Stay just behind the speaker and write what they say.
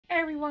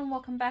everyone,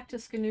 welcome back to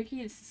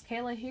Skunukki. This is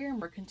Kayla here,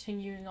 and we're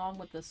continuing on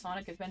with the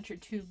Sonic Adventure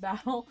 2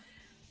 Battle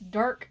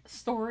Dark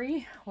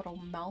story. What a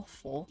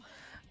mouthful.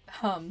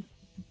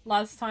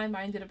 Last time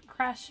I ended up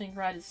crashing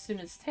right as soon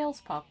as Tails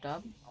popped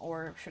up,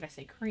 or should I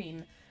say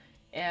Cream,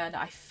 and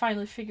I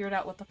finally figured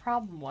out what the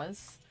problem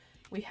was.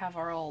 We have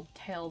our old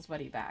Tails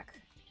buddy back.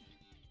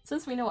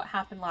 Since we know what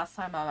happened last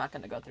time, I'm not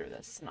going to go through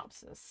this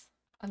synopsis.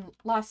 And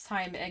last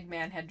time,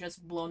 Eggman had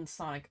just blown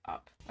Sonic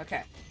up.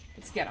 Okay,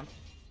 let's get him.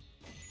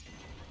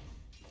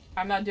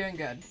 I'm not doing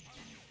good.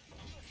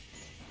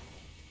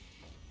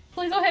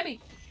 Please don't hit me!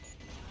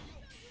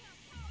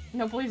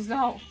 No, please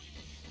no.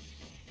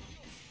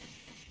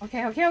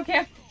 Okay, okay,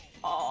 okay.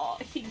 Oh,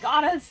 he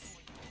got us!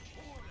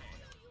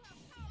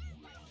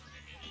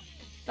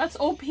 That's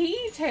OP,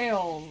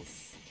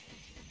 Tails!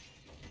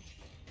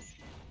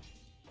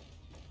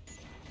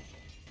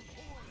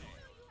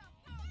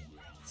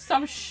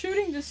 Stop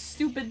shooting this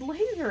stupid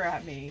laser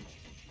at me!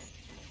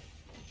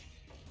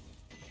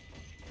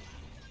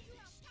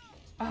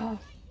 Oh,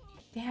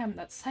 damn,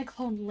 that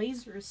cyclone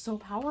laser is so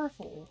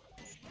powerful.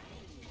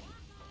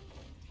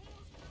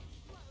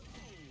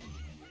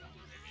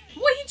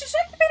 What? He just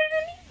activated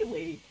it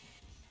immediately!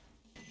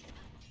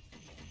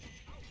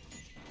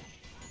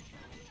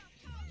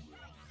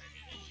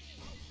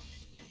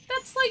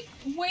 That's like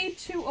way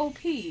too OP.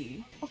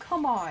 Oh,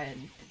 come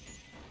on.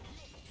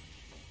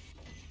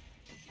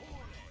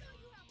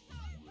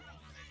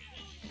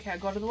 Okay,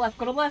 go to the left,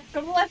 go to the left,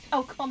 go to the left!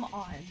 Oh, come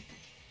on.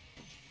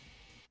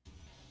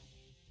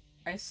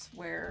 I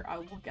swear I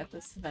will get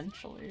this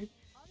eventually.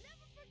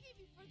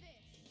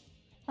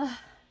 Oh,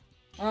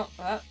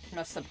 that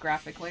messed up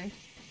graphically.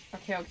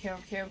 Okay, okay,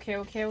 okay, okay,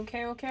 okay,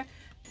 okay, okay.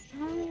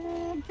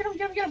 Get him,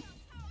 get him, get him!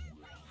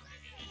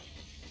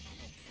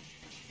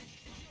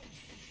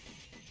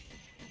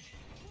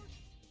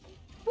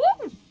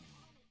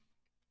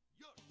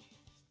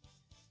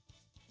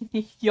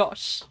 Woo!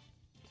 Yosh.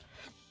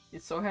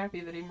 He's so happy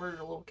that he murdered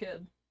a little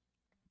kid.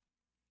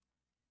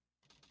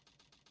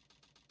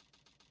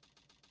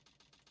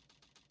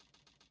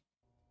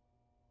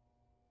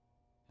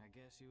 I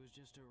guess he was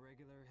just a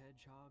regular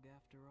hedgehog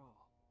after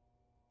all.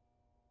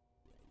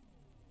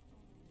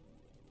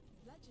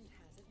 Legend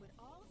has it, when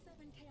all 7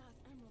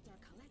 Chaos Emeralds are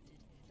collected,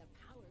 the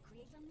power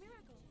creates a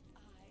miracle.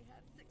 I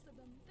have 6 of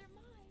them. They're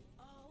mine.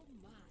 All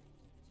mine.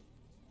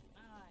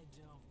 I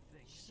don't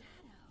think so.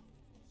 Shadow.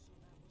 So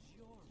that was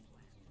your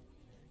plan from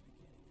the very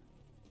beginning.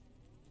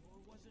 Or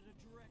was it a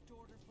direct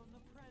order from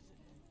the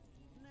president?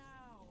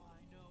 Now I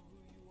know who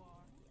you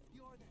are.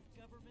 You're that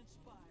government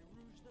spy,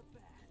 Rouge the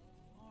Bat,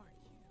 aren't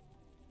you?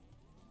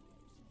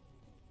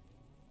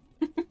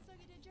 So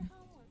you did your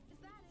homework.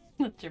 Is that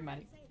it?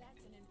 Dramatic. I'd say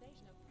that's an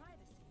invasion of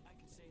privacy. I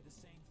could say the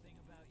same thing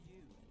about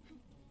you.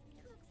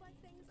 It looks like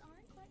things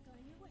aren't quite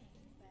going your way.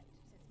 But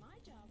since my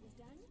job was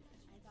done,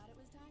 I thought it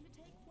was time to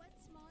take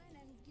what's mine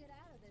and get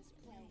out of this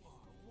place. You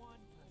are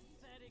one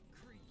pathetic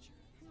creature.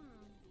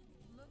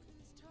 Look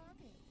who's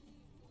talking.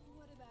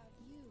 What about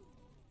you?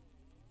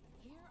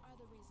 Here are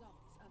the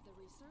results of the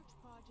research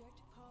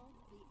project called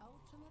the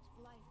Ultimate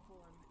Life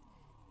Form.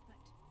 But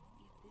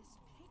if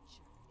this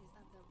picture is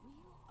of the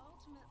real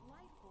Ultimate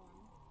Life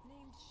Form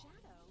named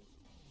Shadow,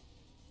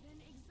 then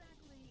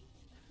exactly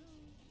who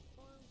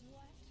or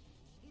what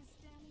is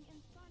standing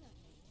in front of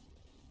me?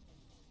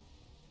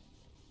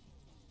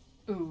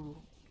 Ooh.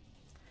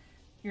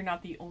 You're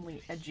not the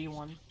only edgy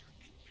one.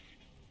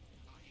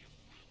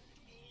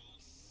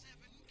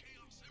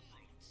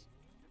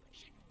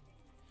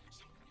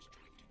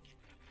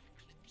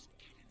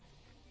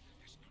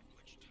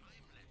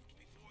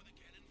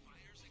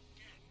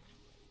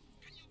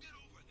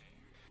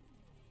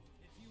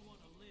 If you want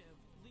to live,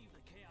 leave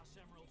the Chaos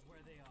Emeralds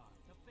where they are.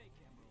 The fake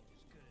emerald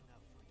is good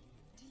enough for you.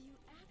 Do you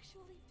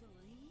actually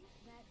believe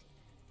that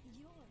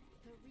you're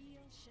the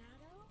real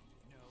Shadow?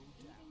 No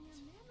Even doubt. your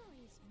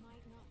memories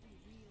might not be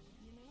real,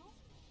 you know?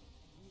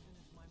 Even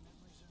if my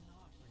memories are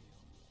not real,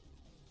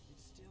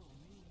 it's still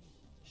me,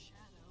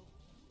 Shadow.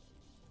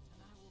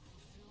 And I will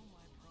fulfill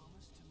my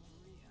promise to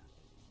Maria.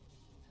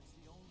 That's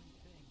the only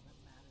thing that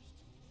matters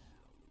to me now.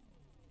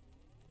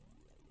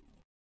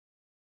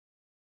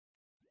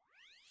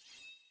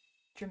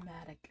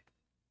 Dramatic.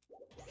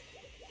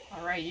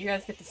 Alright, you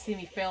guys get to see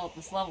me fail at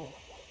this level.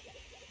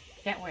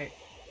 Can't wait.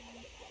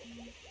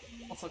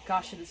 Also,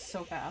 gosh, it is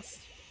so fast.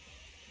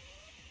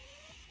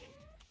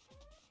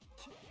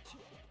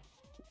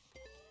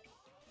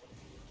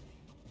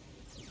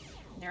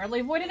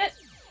 Narrowly avoided it!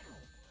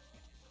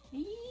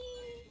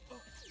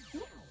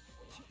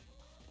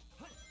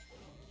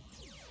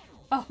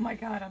 Oh my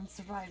god, I'm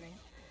surviving.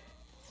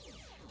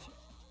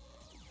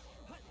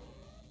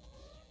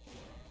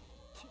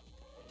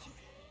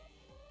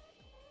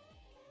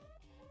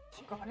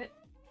 Got it.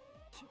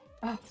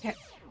 Oh, okay.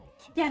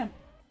 Get him!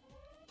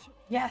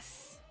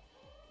 Yes!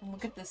 And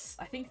look at this.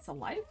 I think it's a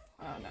life?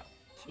 Oh, no.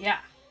 Yeah.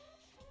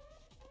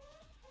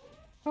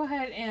 Go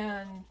ahead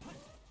and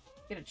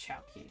get a Chow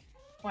Key.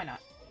 Why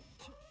not?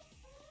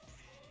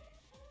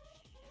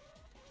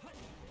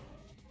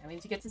 That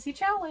means you get to see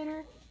Chow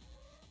later.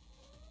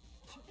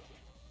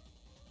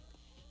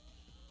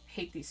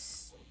 hate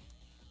these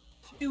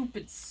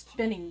stupid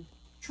spinning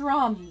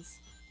drums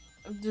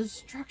of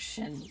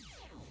destruction.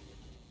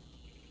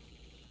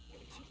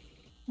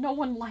 No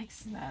one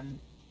likes them.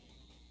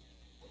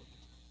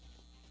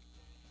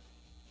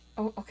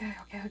 Oh, okay,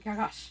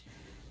 gosh.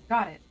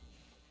 Got it.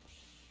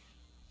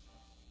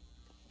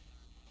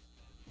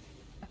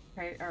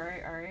 Okay,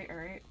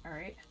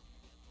 alright.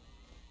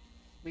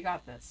 We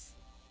got this.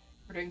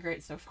 We're doing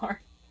great so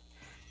far.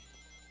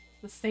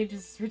 The stage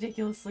is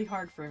ridiculously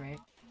hard for me.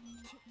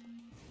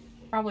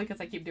 Probably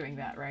because I keep doing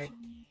that, right?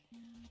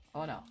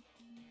 Oh no.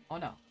 Oh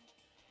no.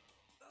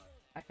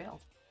 I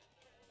failed.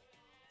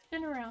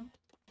 Spin around.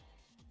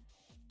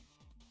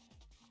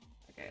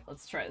 Okay,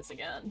 let's try this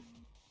again.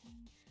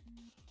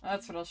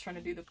 That's what I was trying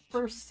to do the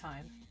first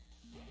time.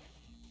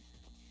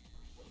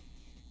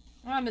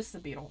 Oh, I missed the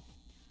beetle.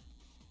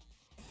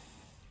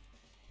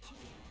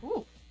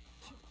 Ooh.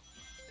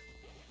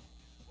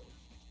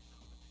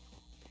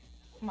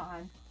 Come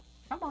on.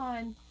 Come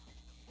on.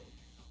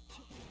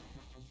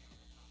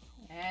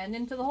 And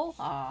into the hole.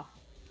 Ah,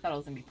 thought it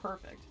was gonna be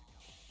perfect.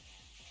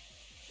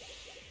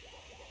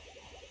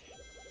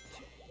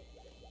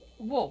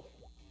 Whoa.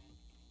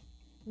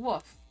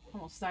 Woof.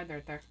 Almost died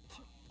right there.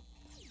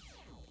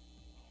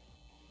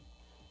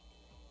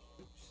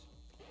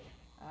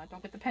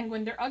 Don't get the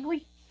penguin, they're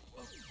ugly.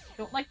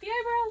 Don't like the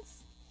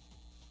eyebrows.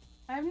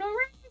 I have no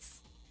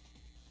rings.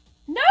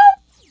 No!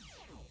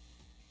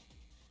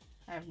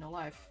 I have no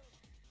life.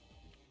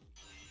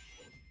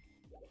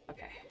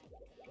 Okay.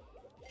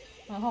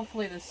 Well,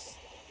 hopefully this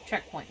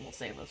checkpoint will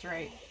save us,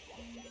 right?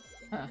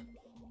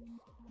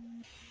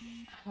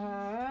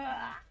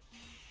 Huh.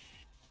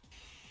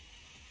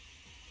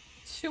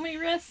 Too many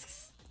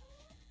risks.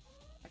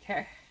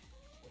 Okay.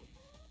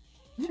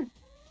 Let's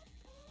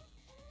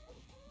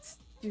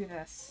do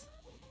this.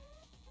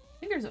 I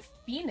think there's a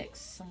phoenix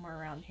somewhere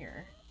around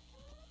here. I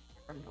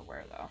don't remember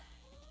where though.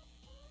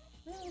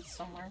 It's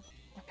somewhere.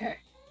 Okay.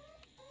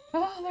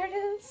 Oh, there it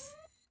is.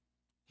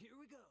 Here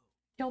we go.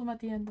 Killed him at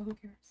the end, but who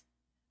cares?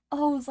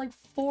 Oh, it was like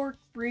 4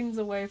 rings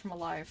away from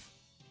alive.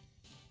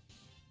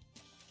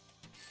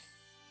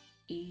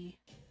 E.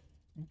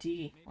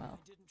 D. Maybe Well,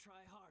 I didn't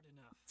try hard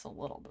enough. it's a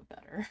little bit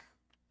better.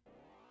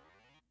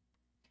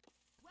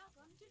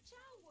 Welcome to Chow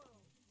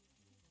World.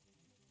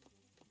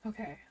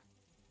 Okay.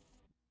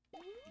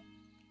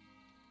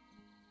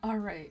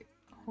 Alright.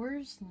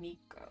 Where's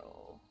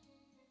Nico?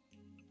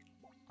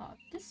 Oh,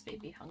 this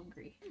baby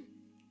hungry.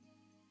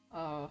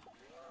 Are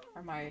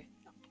my... I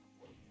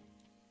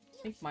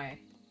think my...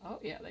 Oh,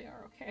 yeah, they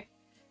are. Okay.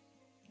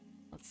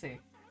 Let's see.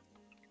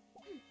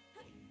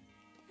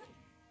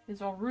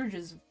 These are all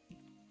Rouge's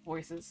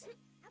voices.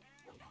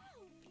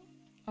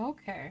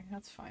 Okay,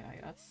 that's fine, I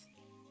guess.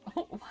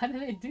 Oh, why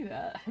did I do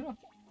that? I don't...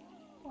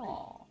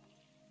 Aw.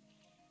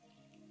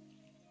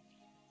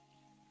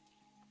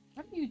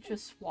 Why don't you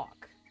just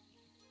walk?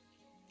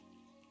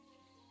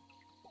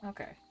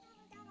 Okay.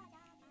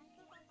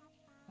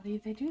 Why do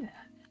they do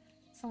that?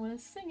 Someone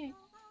is singing.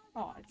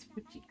 Oh, it's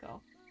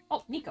Puchiko.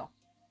 Oh, Nico!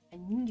 I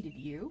needed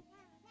you.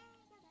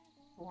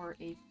 For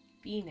a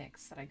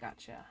phoenix that I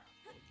gotcha.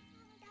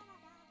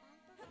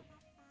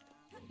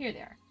 Here they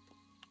are.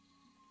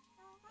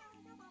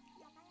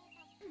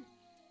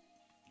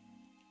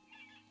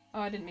 Oh,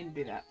 I didn't mean to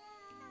do that.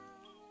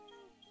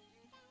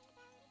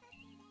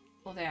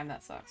 Well, damn,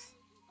 that sucks.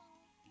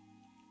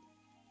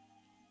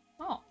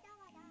 Oh.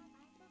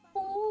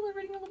 Oh, they're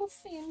building a little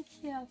sand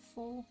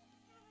castle.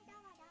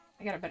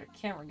 I got a better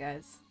camera,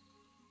 guys.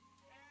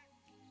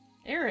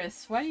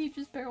 Eris, why do you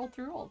just barrel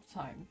through all the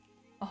time?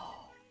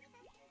 Oh.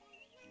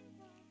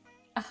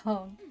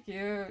 Oh,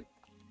 cute.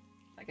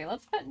 Okay,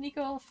 let's pet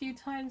Nico a few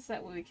times,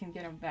 that way we can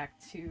get him back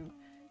to,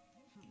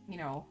 you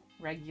know,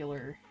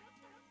 regular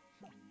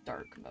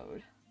dark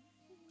mode.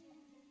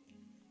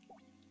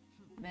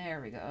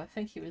 There we go. I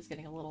think he was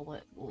getting a little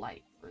bit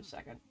light for a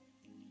second.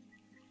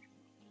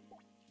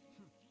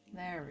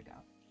 There we go.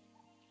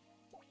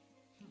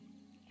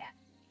 Yeah.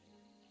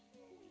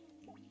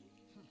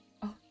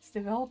 Oh, it's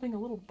developing a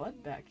little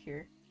bud back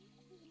here.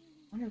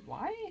 Wonder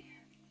why?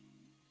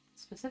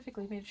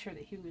 Specifically made sure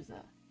that he was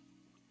a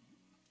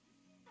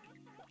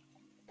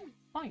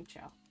flying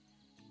chow.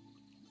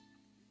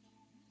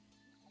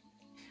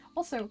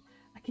 Also,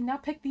 I can now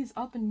pick these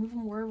up and move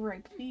them wherever I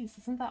please.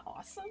 Isn't that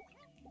awesome?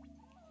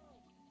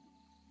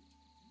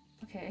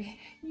 Okay,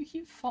 you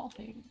keep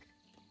falling.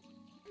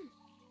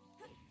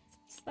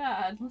 It's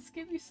sad. Let's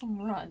give you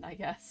some run, I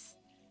guess.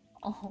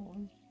 Oh,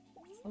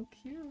 so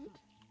cute.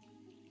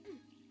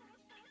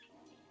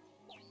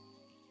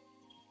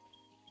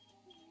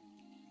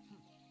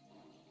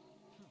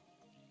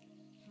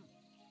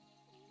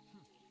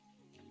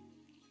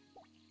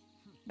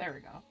 There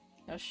we go.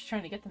 I was just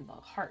trying to get them the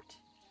heart.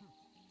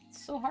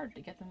 It's so hard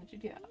to get them to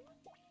do that.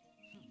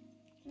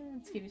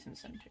 Let's give you some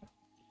sun too.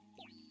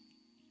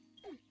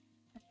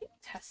 I think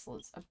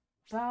Tesla's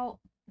about...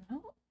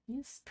 No,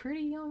 he's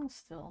pretty young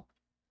still.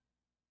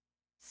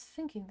 I was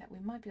thinking that we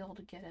might be able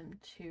to get him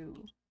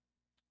to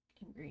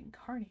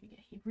reincarnate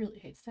again. He really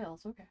hates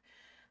tails. Okay.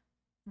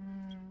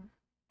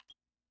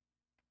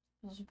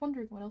 was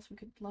wondering what else we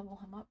could level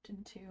him up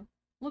into.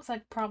 Looks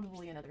like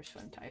probably another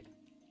swim type.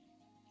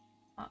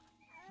 Huh.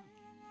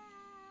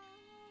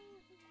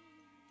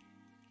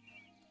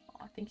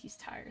 Oh, I think he's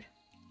tired.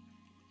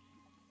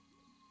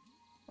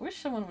 I wish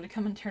someone would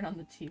come and turn on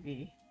the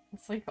TV.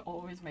 It's like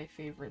always my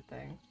favorite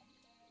thing.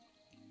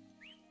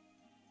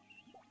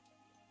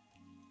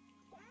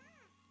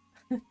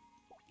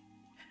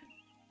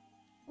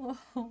 Oh,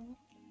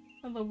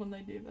 I love when they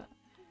do that.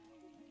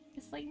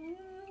 It's like,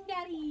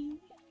 daddy!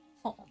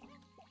 Oh.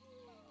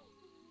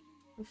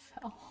 Who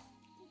fell?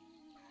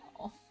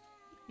 Oh,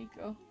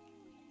 Nico.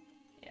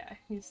 Yeah,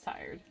 he's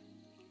tired.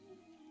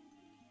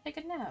 Take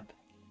a nap.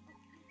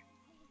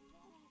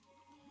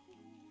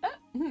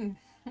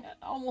 That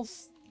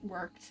almost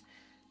worked.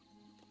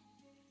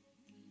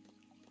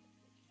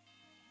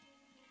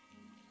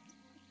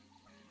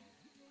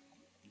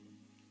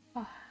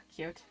 Ah,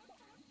 cute.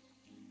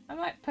 I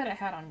might put a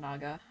hat on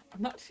Naga.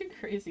 I'm not too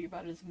crazy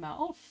about his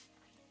mouth.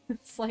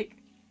 It's like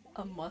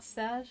a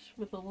mustache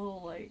with a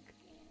little, like,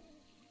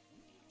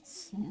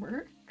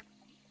 smirk?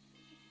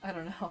 I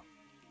don't know.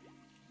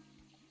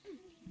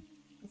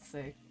 Let's see.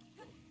 I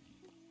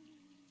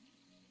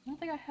don't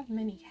think I have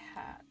many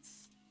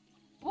hats.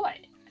 Boy,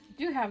 I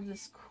do have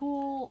this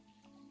cool...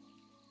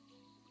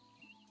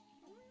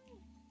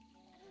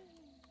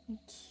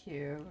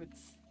 Cute.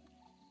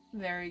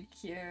 Very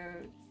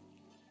cute.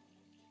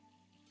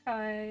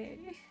 I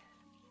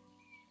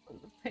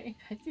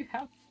do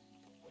have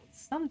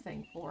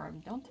something for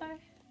him, don't I?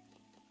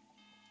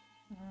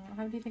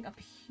 How do you think up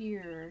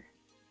here?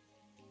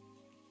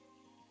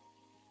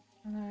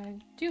 I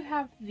do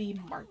have the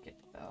market,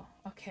 though.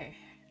 Okay.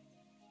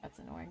 That's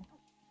annoying.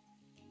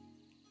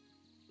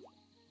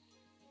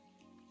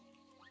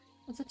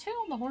 Was the tail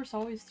on the horse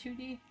always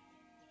 2D?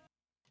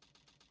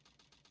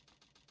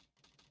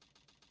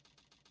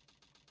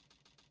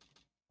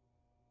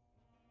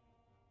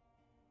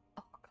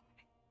 Oh god, I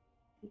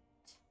hate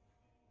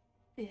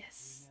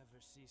this. You never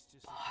cease to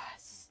boss.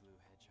 surprise me, Blue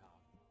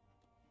Hedgehog.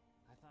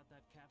 I thought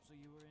that capsule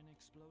you were in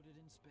exploded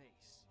in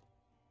space.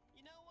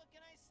 You know, what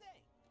can I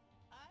say?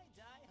 I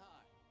die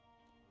hard.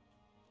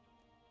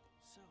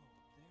 So,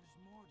 there's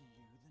more to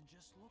you than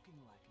just looking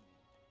like me.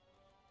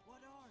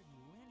 What are you,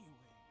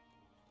 anyway?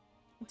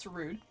 It's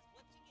rude.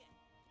 What you get?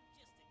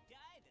 Just a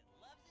guy that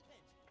loves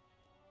adventure.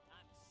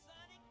 I'm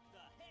Sonic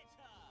the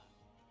Hedgehog.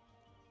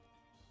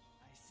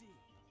 I see.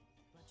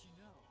 But you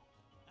know,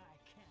 I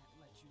can't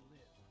let you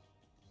live.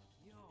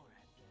 Your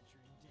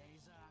adventuring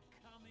days are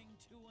coming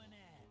to an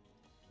end.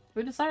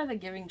 We decided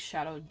that giving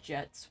Shadow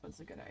jets was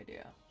a good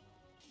idea.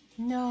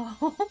 No!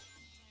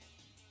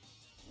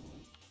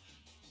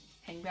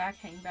 Hang back,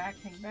 hang back,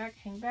 hang back,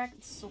 hang back.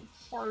 It's so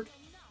hard.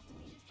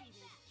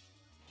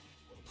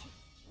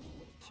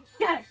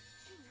 Got it!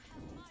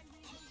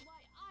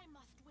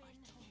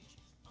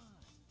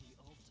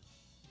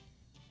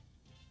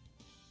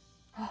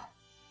 Oh,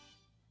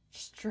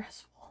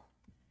 stressful.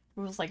 It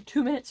was like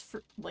 2 minutes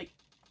for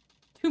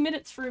 2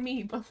 minutes for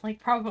me, but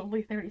like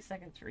probably 30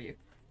 seconds for you.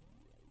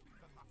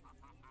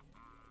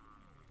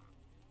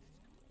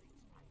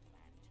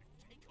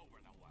 Take over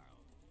the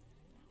world.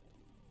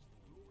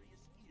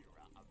 Glorious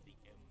era of the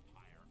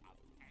Empire of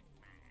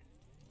Pac-Man.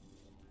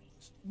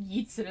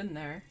 Yeets it in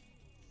there.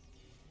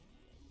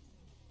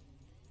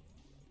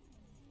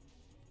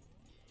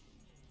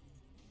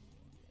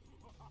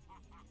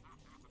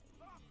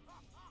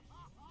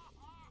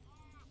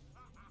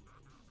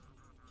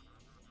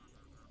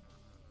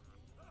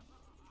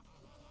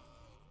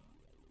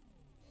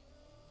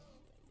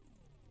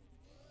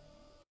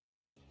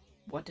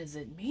 What does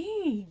it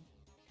mean?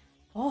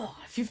 Oh,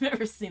 if you've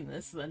never seen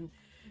this, then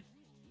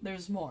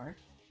there's more.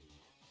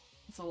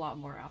 There's a lot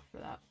more after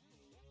that.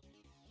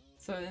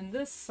 So in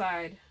this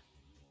side,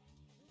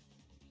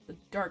 the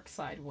dark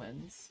side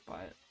wins,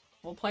 but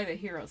we'll play the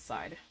hero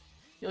side.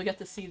 You'll get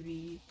to see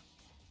the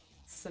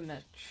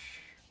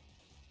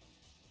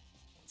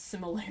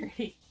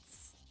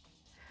similarities.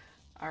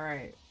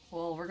 Alright,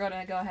 well, we're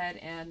gonna go ahead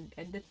and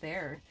end it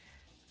there.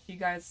 If you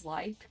guys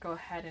liked, go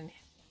ahead and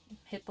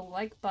hit the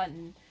like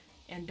button.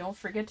 And don't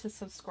forget to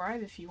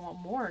subscribe if you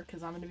want more,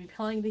 because I'm going to be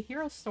playing the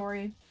hero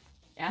story.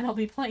 And I'll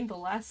be playing the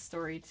last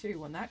story, too,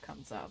 when that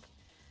comes up.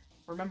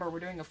 Remember, we're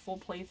doing a full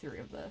playthrough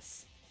of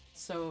this.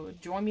 So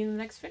join me in the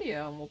next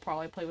video, and we'll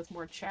probably play with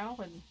more Chow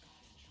and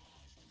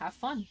have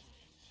fun.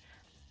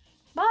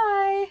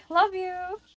 Bye! Love you!